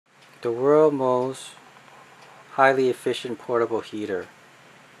the world's most highly efficient portable heater.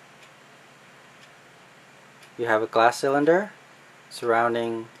 You have a glass cylinder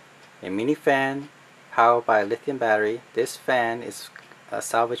surrounding a mini fan powered by a lithium battery. This fan is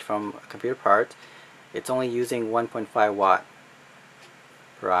salvaged from a computer part. It's only using 1.5 watt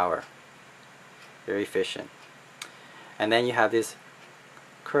per hour. Very efficient. And then you have this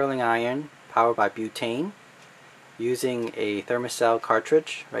curling iron powered by butane using a Thermacell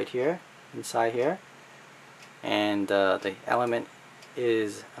cartridge right here, inside here. And the element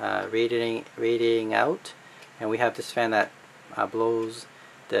is radiating out. And we have this fan that blows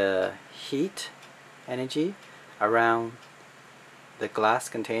the heat energy around the glass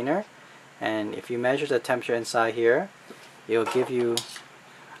container. And if you measure the temperature inside here, it will give you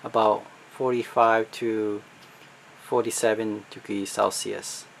about 45 to 47 degrees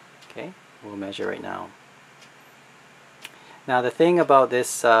Celsius. Okay, we'll measure right now. Now the thing about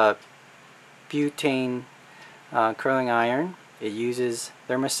this butane curling iron, it uses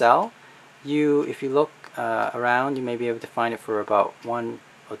Thermacell. If you look around, you may be able to find it for about $1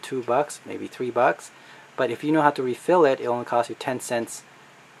 or $2, maybe $3. But if you know how to refill it, it only costs you 10 cents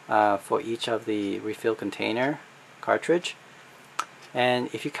for each of the refill container cartridge. And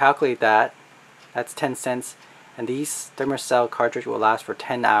if you calculate that, that's 10 cents, and these Thermacell cartridge will last for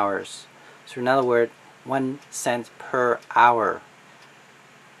 10 hours. So in other words, 1 cent per hour,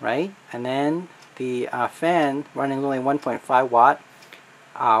 right? And then the fan running only 1.5 watt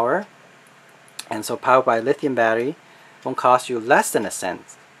hour, and so powered by a lithium battery, won't cost you less than a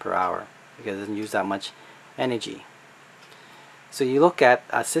cent per hour because it doesn't use that much energy. So you look at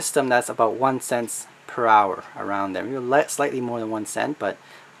a system that's about 1 cent per hour, around there. You're slightly more than 1 cent, but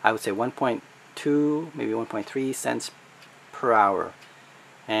I would say 1.2, maybe 1.3 cents per hour.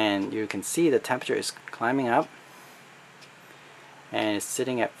 And you can see the temperature is climbing up, and it's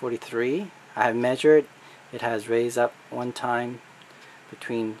sitting at 43. I have measured, it has raised up one time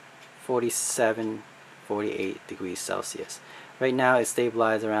between 47, 48 degrees Celsius. Right now it's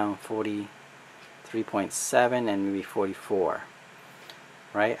stabilized around 43.7 and maybe 44.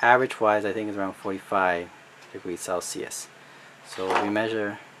 Right? Average wise, I think it's around 45 degrees Celsius. So we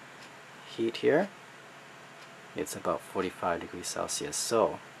measure heat here. It's about 45 degrees Celsius.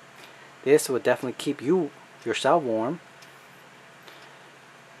 So this will definitely keep yourself warm.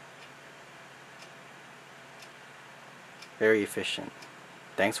 Very efficient.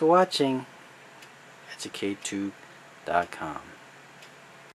 Thanks for watching. EducateTube.com.